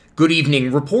Good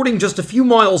evening. Reporting just a few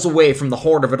miles away from the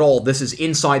heart of it all, this is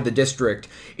Inside the District.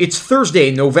 It's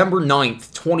Thursday, November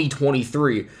 9th,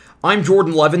 2023. I'm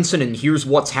Jordan Levinson, and here's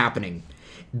what's happening.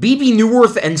 Bebe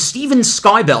Neuwirth and Steven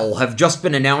Skybell have just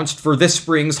been announced for this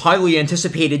spring's highly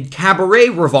anticipated Cabaret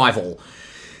revival.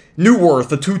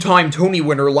 Neuwirth, a two-time Tony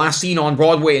winner last seen on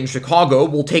Broadway in Chicago,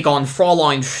 will take on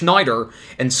Fraulein Schneider,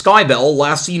 and Skybell,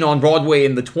 last seen on Broadway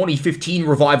in the 2015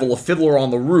 revival of Fiddler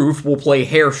on the Roof, will play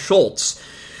Herr Schultz.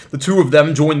 The two of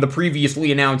them joined the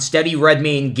previously announced Eddie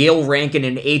Redmayne, Gail Rankin,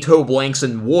 and Ato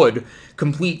Blankson Wood.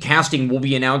 Complete casting will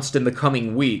be announced in the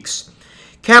coming weeks.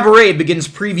 Cabaret begins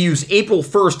previews April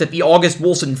 1st at the August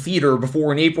Wilson Theater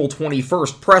before an April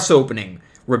 21st press opening.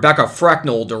 Rebecca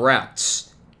Frecknell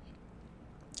directs.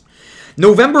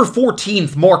 November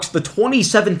 14th marks the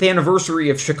 27th anniversary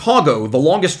of Chicago, the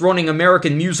longest-running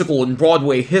American musical in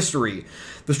Broadway history.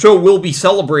 The show will be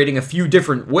celebrating a few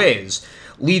different ways.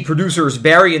 Lead producers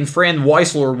Barry and Fran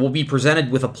Weisler will be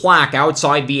presented with a plaque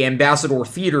outside the Ambassador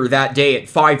Theater that day at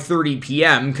 5:30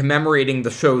 p.m., commemorating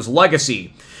the show's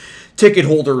legacy. Ticket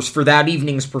holders for that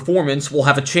evening's performance will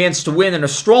have a chance to win an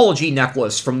astrology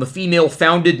necklace from the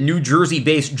female-founded New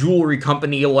Jersey-based jewelry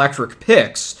company Electric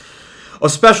Pix. A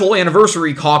special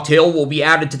anniversary cocktail will be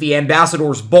added to the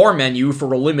Ambassador's bar menu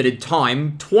for a limited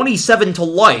time, 27 to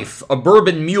Life, a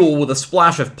bourbon mule with a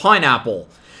splash of pineapple.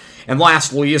 And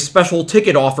lastly, a special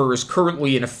ticket offer is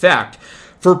currently in effect.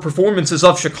 For performances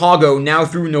of Chicago now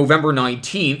through November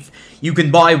 19th, you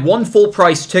can buy one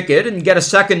full-price ticket and get a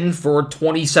second for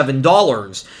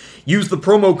 $27. Use the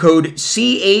promo code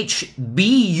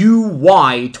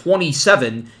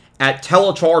CHBUY27 at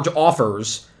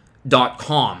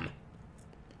telechargeoffers.com.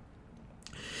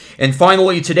 And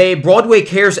finally, today, Broadway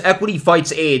Cares Equity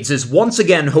Fights AIDS is once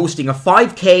again hosting a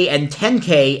 5K and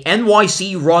 10K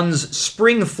NYC Runs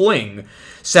Spring Fling,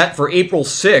 set for April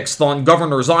 6th on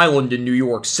Governor's Island in New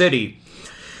York City.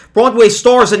 Broadway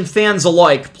stars and fans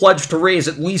alike pledge to raise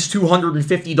at least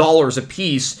 $250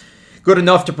 apiece, good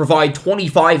enough to provide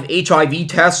 25 HIV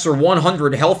tests or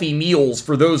 100 healthy meals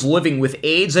for those living with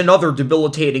AIDS and other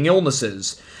debilitating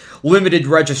illnesses. Limited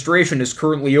registration is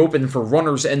currently open for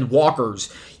runners and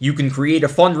walkers. You can create a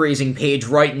fundraising page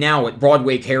right now at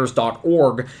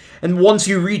BroadwayCares.org, and once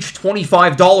you reach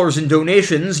 $25 in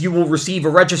donations, you will receive a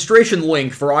registration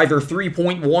link for either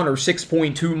 3.1 or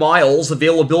 6.2 miles,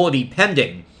 availability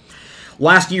pending.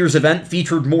 Last year's event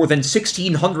featured more than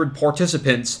 1,600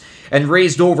 participants and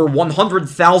raised over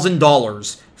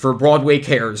 $100,000 for Broadway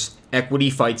Cares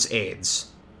Equity Fights AIDS.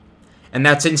 And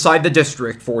that's Inside the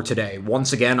District for today.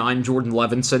 Once again, I'm Jordan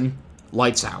Levinson.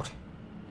 Lights out.